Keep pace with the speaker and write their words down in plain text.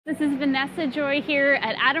This is Vanessa Joy here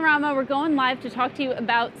at Adorama. We're going live to talk to you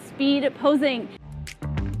about speed posing.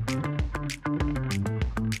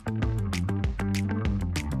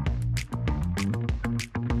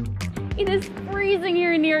 It is freezing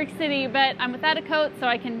here in New York City, but I'm without a coat so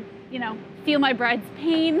I can, feel my bride's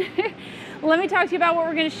pain. Let me talk to you about what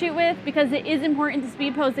we're going to shoot with, because it is important to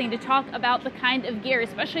speed posing to talk about the kind of gear,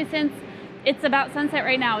 especially since it's about sunset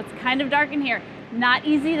right now. It's kind of dark in here. Not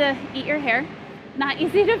easy to eat your hair, not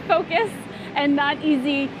easy to focus, and not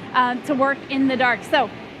easy to work in the dark. So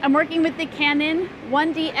I'm working with the Canon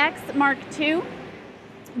 1DX Mark II,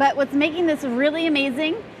 but what's making this really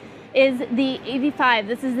amazing is the 85.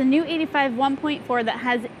 This is the new 85 1.4 that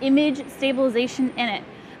has image stabilization in it.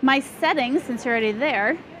 My settings, since you're already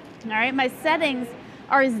there, all right, my settings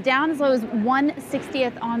are as down as low as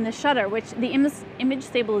 1/60th on the shutter, which the image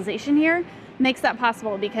stabilization here makes that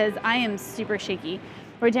possible because I am super shaky.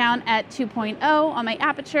 We're down at 2.0 on my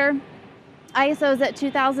aperture. ISO is at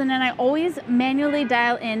 2000, and I always manually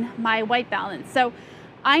dial in my white balance. So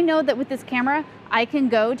I know that with this camera, I can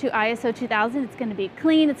go to ISO 2000. It's gonna be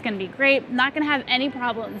clean, it's gonna be great, not gonna have any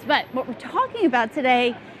problems. But what we're talking about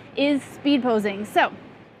today is speed posing. So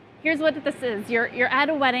here's what this is. You're at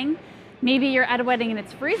a wedding. Maybe you're at a wedding and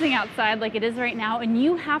it's freezing outside like it is right now, and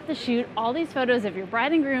you have to shoot all these photos of your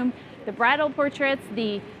bride and groom, the bridal portraits,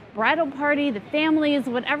 the bridal party, the families,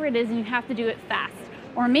 whatever it is, and you have to do it fast.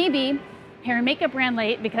 Or maybe hair and makeup ran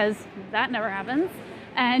late, because that never happens,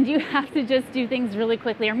 and you have to just do things really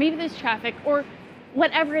quickly. Or maybe there's traffic, or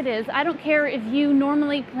whatever it is. I don't care if you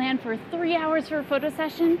normally plan for 3 hours for a photo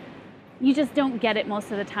session, you just don't get it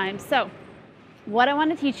most of the time. So what I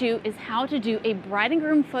want to teach you is how to do a bride and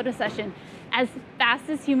groom photo session as fast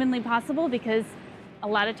as humanly possible, because a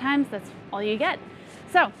lot of times that's all you get.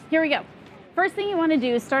 So here we go. First thing you want to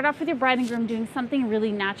do is start off with your bride and groom doing something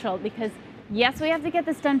really natural, because yes, we have to get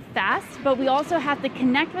this done fast, but we also have to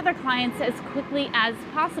connect with our clients as quickly as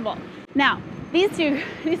possible. Now, these two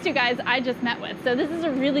guys I just met with, so this is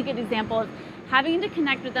a really good example of having to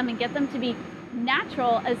connect with them and get them to be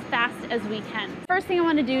natural as fast as we can. First thing I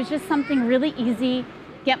want to do is just something really easy,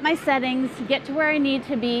 get my settings, get to where I need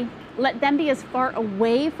to be, let them be as far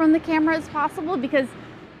away from the camera as possible, because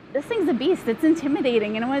this thing's a beast. It's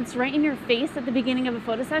intimidating, and when it's right in your face at the beginning of a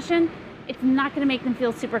photo session, it's not going to make them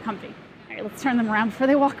feel super comfy. All right, let's turn them around before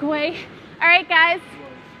they walk away. All right, guys,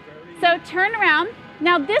 so turn around.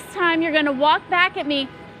 Now this time you're going to walk back at me,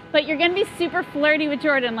 but you're going to be super flirty with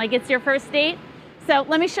Jordan, like it's your first date. So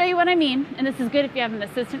let me show you what I mean, and this is good if you have an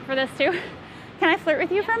assistant for this too. Can I flirt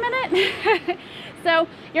with you for a minute? So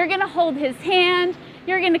you're gonna hold his hand,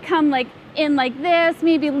 you're gonna come in like this,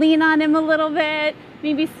 maybe lean on him a little bit,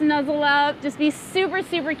 maybe snuzzle up, just be super,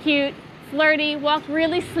 super cute, flirty, walk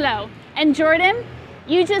really slow. And Jordan,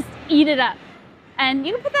 you just eat it up. And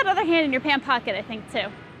you can put that other hand in your pant pocket, I think, too.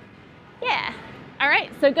 Yeah. All right,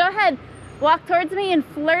 so go ahead, walk towards me and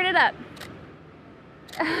flirt it up.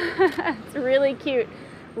 It's really cute.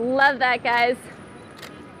 Love that, guys.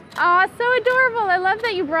 Aw, so adorable. I love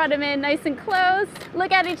that you brought him in nice and close.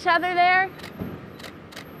 Look at each other there.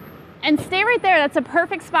 And stay right there. That's a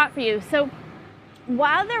perfect spot for you. So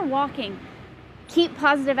while they're walking, keep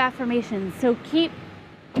positive affirmations. So keep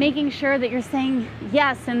making sure that you're saying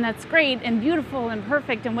yes, and that's great and beautiful and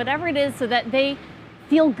perfect and whatever it is, so that they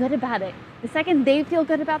feel good about it. The second they feel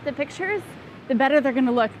good about the pictures, the better they're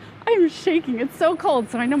gonna look. I'm shaking, it's so cold,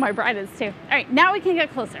 so I know my bride is too. All right, now we can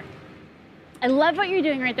get closer. I love what you're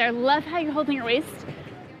doing right there. I love how you're holding your waist.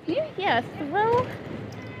 Yeah, throw,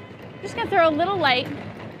 just gonna throw a little light.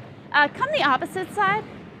 Come the opposite side.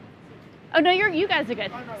 Oh no, you guys are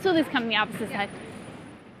good. So let's come the opposite side.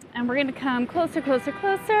 And we're gonna come closer, closer,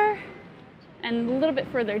 closer. And a little bit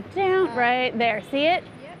further down, right there, see it?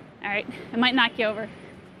 Yep. All right, it might knock you over.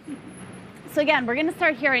 So again, we're gonna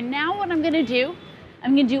start here, and now what I'm gonna do,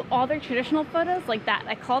 I'm gonna do all their traditional photos like that.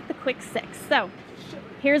 I call it the quick six. So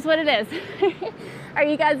here's what it is. Are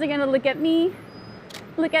you guys gonna look at me,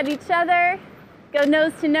 look at each other, go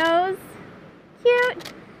nose to nose,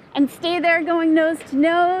 cute, and stay there going nose to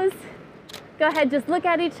nose. Go ahead, just look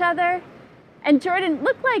at each other. And Jordan,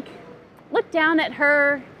 look down at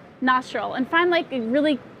her nostril and find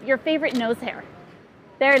really your favorite nose hair.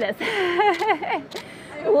 There it is.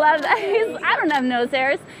 Love that. I don't have nose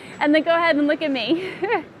hairs. And then go ahead and look at me.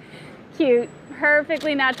 Cute,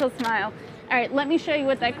 perfectly natural smile. All right, let me show you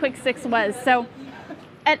what that quick six was. So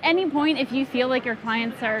at any point, if you feel like your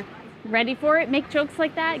clients are ready for it, make jokes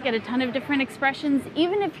like that, get a ton of different expressions,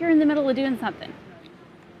 even if you're in the middle of doing something.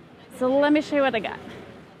 So let me show you what I got.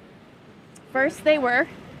 First, they were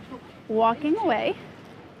walking away.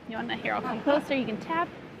 You want to hear, I'll come closer, you can tap.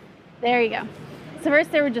 There you go. So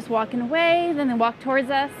first they were just walking away, then they walked towards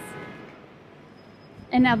us.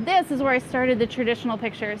 And now this is where I started the traditional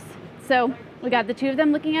pictures. So we got the two of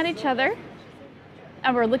them looking at each other,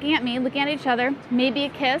 and we're looking at me, looking at each other, maybe a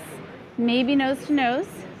kiss, maybe nose to nose.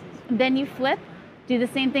 Then you flip, do the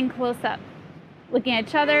same thing close up. Looking at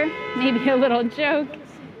each other, maybe a little joke,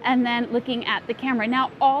 and then looking at the camera.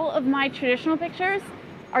 Now all of my traditional pictures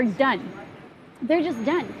are done. They're just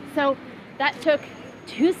done. So that took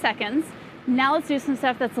 2 seconds. Now let's do some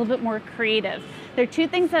stuff that's a little bit more creative. There are two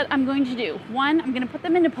things that I'm going to do. One, I'm going to put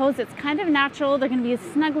them into pose that's kind of natural. They're going to be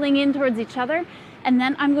snuggling in towards each other. And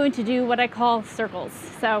then I'm going to do what I call circles.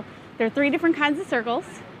 So there are 3 different kinds of circles: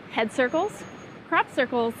 head circles, crop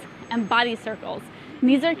circles, and body circles. And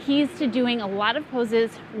these are keys to doing a lot of poses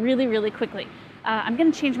really, really quickly. I'm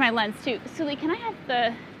going to change my lens too. Sully, can I have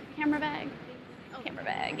the camera bag? Camera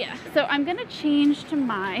bag, yeah. So I'm going to change to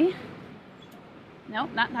my, no,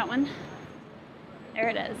 not that one. There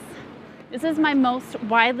it is. This is my most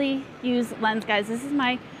widely used lens, guys. This is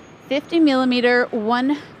my 50mm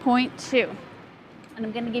 1.2. And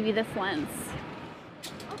I'm going to give you this lens.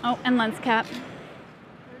 Oh, and lens cap.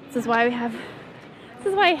 This is why I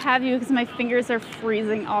have you, because my fingers are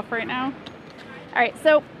freezing off right now. All right,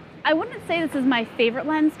 so I wouldn't say this is my favorite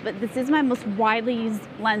lens, but this is my most widely used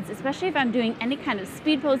lens, especially if I'm doing any kind of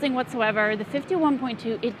speed posing whatsoever. The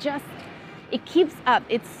 51.2, it keeps up.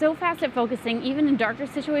 It's so fast at focusing, even in darker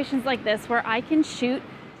situations like this, where I can shoot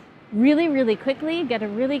really, really quickly, get a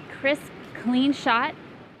really crisp, clean shot,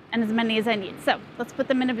 and as many as I need. So let's put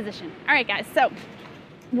them in a position. All right, guys, so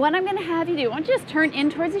what I'm gonna have you do, I want you to just turn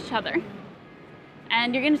in towards each other,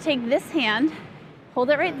 and you're gonna take this hand, hold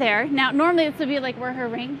it right there. Now, normally this would be like where her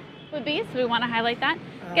ring would be, so we wanna highlight that.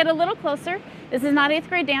 Get a little closer. This is not 8th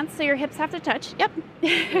grade dance, so your hips have to touch. Yep.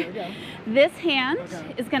 There we go. This hand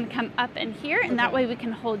is gonna come up in here, and that way we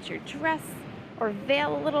can hold your dress or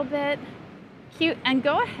veil a little bit. Cute, and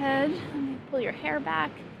go ahead, let me pull your hair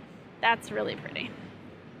back. That's really pretty.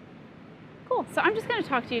 Cool, so I'm just gonna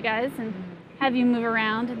talk to you guys and have you move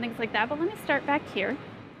around and things like that, but let me start back here.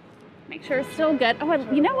 Make sure it's still good. Oh,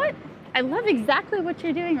 you know what? I love exactly what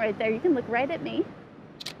you're doing right there. You can look right at me.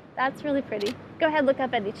 That's really pretty. Go ahead, look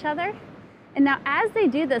up at each other. And now as they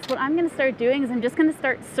do this, what I'm gonna start doing is I'm just gonna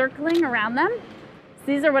start circling around them. So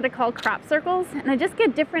these are what I call crop circles. And I just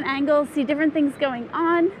get different angles, see different things going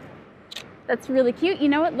on. That's really cute. You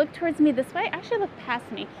know what? Look towards me this way. Actually, look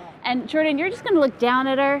past me. And Jordan, you're just gonna look down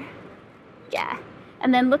at her. Yeah.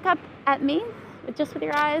 And then look up at me, just with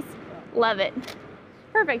your eyes. Love it.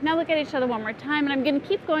 Perfect. Now look at each other one more time. And I'm gonna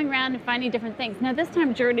keep going around and finding different things. Now this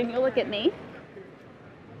time, Jordan, you'll look at me.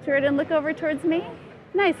 Jordan, look over towards me.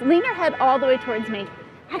 Nice. Lean your head all the way towards me.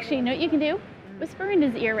 Actually, you know what you can do? Whisper in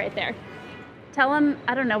his ear right there. Tell him,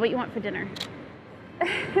 I don't know, what you want for dinner.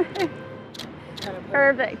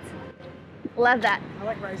 Perfect. Love that. I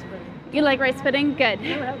like rice pudding. You like rice pudding? Good.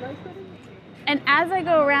 You ever have rice pudding? And as I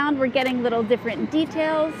go around, we're getting little different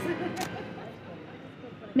details.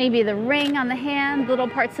 Maybe the ring on the hand, little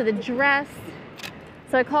parts of the dress.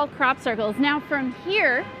 So I call crop circles. Now from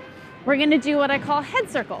here, we're gonna do what I call head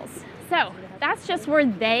circles. So that's just where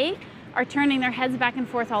they are turning their heads back and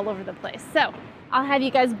forth all over the place. So I'll have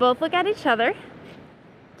you guys both look at each other.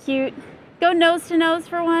 Cute. Go nose to nose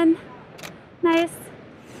for one. Nice.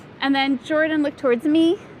 And then Jordan, look towards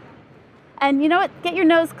me. And you know what? Get your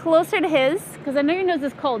nose closer to his, because I know your nose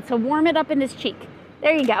is cold, so warm it up in his cheek.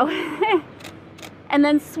 There you go. And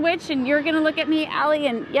then switch, and you're gonna look at me, Allie,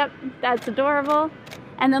 and yep, that's adorable.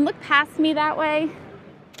 And then look past me that way.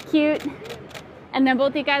 Cute. And then both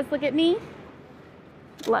of you guys look at me.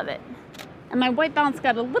 Love it. And my white balance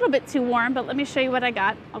got a little bit too warm, but let me show you what I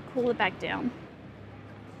got. I'll cool it back down.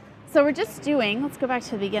 So we're just doing, let's go back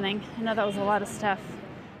to the beginning. I know that was a lot of stuff,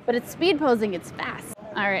 but it's speed posing, it's fast.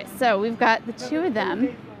 All right, so we've got the two of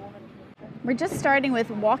them. We're just starting with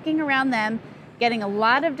walking around them, getting a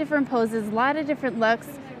lot of different poses, a lot of different looks,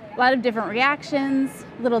 a lot of different reactions,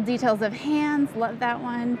 little details of hands, love that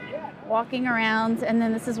one. Walking around, and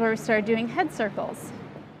then this is where we start doing head circles.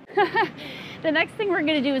 The next thing we're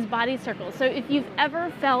gonna do is body circles. So if you've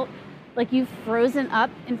ever felt like you've frozen up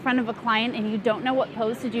in front of a client and you don't know what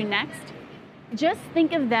pose to do next, just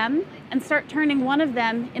think of them and start turning one of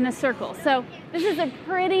them in a circle. So this is a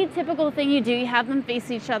pretty typical thing you do. You have them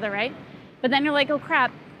face each other, right? But then you're like, oh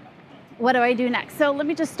crap, what do I do next? So let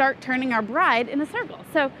me just start turning our bride in a circle.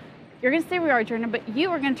 So you're gonna stay where you are, Jordan, but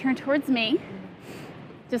you are gonna turn towards me.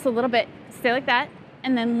 Just a little bit, stay like that,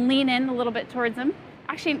 and then lean in a little bit towards him.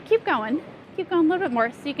 Actually, keep going a little bit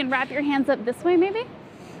more, so you can wrap your hands up this way maybe.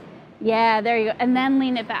 Yeah, there you go, and then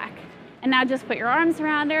lean it back. And now just put your arms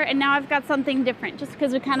around her, and now I've got something different, just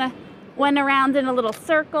because we kind of went around in a little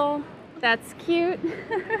circle. That's cute.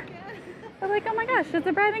 I'm like, oh my gosh, it's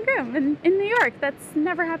a bride and groom in New York. That's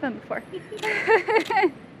never happened before.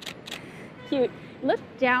 Cute. Look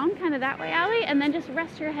down kind of that way, Allie, and then just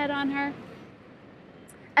rest your head on her.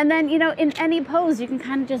 And then, you know, in any pose, you can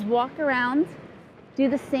kind of just walk around, do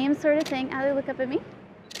the same sort of thing. Allie, look up at me.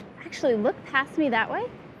 Actually, look past me that way,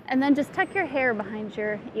 and then just tuck your hair behind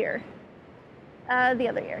your ear. The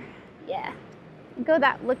other ear. Yeah.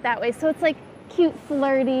 Look that way. So it's like cute,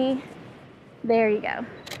 flirty. There you go.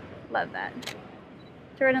 Love that.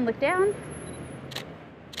 Jordan, look down.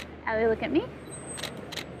 Allie, look at me.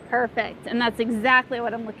 Perfect. And that's exactly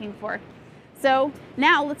what I'm looking for. So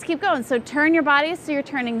now let's keep going. So turn your body so you're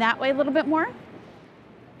turning that way a little bit more.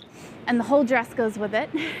 And the whole dress goes with it.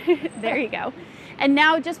 There you go. And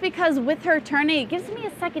now just because with her turning, it gives me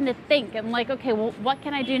a second to think. I'm like, okay, well, what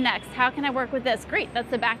can I do next? How can I work with this? Great,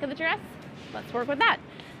 that's the back of the dress. Let's work with that.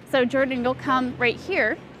 So Jordan, you'll come right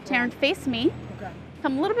here. Taryn, face me. Okay.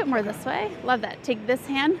 Come a little bit more this way. Love that. Take this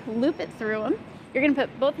hand, loop it through them. You're gonna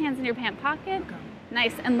put both hands in your pant pocket. Okay.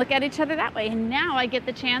 Nice, and look at each other that way. And now I get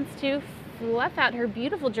the chance to fluff out her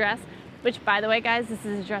beautiful dress, which, by the way, guys, this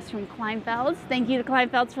is a dress from Kleinfeld's. Thank you to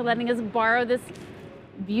Kleinfeld's for letting us borrow this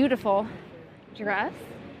beautiful dress.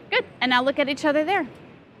 Good, and now look at each other there.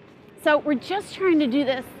 So we're just trying to do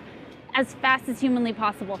this as fast as humanly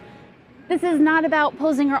possible. This is not about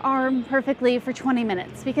posing her arm perfectly for 20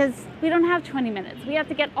 minutes because we don't have 20 minutes. We have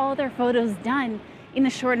to get all their photos done in a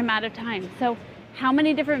short amount of time. So how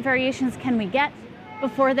many different variations can we get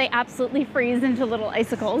before they absolutely freeze into little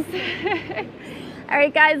icicles? All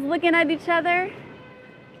right, guys, looking at each other.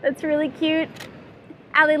 That's really cute.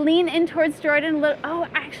 Allie, lean in towards Jordan. Look, oh,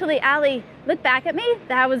 actually, Allie, look back at me.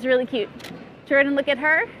 That was really cute. Jordan, look at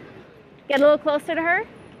her. Get a little closer to her.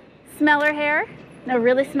 Smell her hair. No,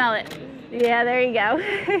 really smell it. Yeah, there you go.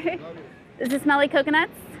 Does it smell like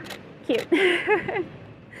coconuts? Cute.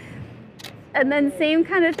 And then same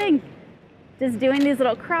kind of thing. Just doing these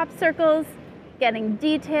little crop circles, getting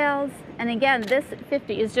details. And again, this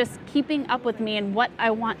 50 is just keeping up with me and what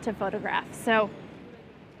I want to photograph. So,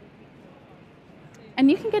 and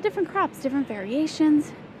you can get different crops, different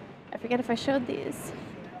variations. I forget if I showed these,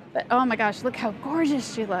 but oh my gosh, look how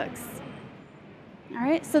gorgeous she looks. All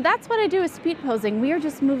right, so that's what I do with speed posing. We are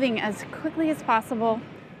just moving as quickly as possible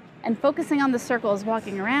and focusing on the circles,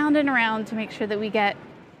 walking around and around to make sure that we get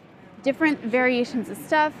different variations of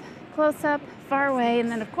stuff, close up, far away, and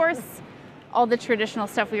then of course, all the traditional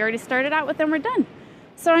stuff we already started out with and we're done.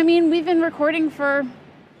 So I mean, we've been recording for,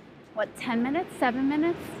 what, 10 minutes, 7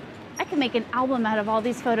 minutes? I can make an album out of all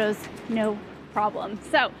these photos, no problem.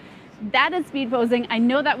 So that is speed posing. I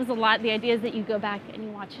know that was a lot. The idea is that you go back and you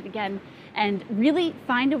watch it again and really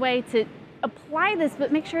find a way to apply this,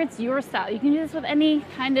 but make sure it's your style. You can do this with any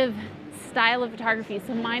kind of style of photography.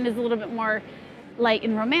 So mine is a little bit more light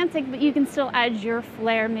and romantic, but you can still add your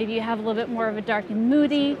flair. Maybe you have a little bit more of a dark and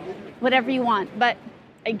moody, whatever you want. But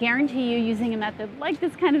I guarantee you using a method like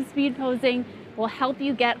this kind of speed posing will help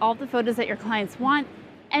you get all the photos that your clients want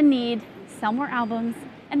and need, sell more albums,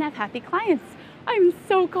 and have happy clients. I'm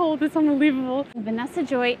so cold, it's unbelievable. Vanessa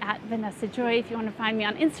Joy at Vanessa Joy if you want to find me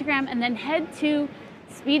on Instagram, and then head to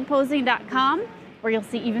speedposing.com where you'll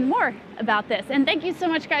see even more about this. And thank you so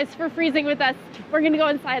much, guys, for freezing with us. We're gonna go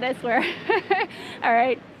inside, I swear. All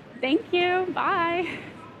right, thank you, bye.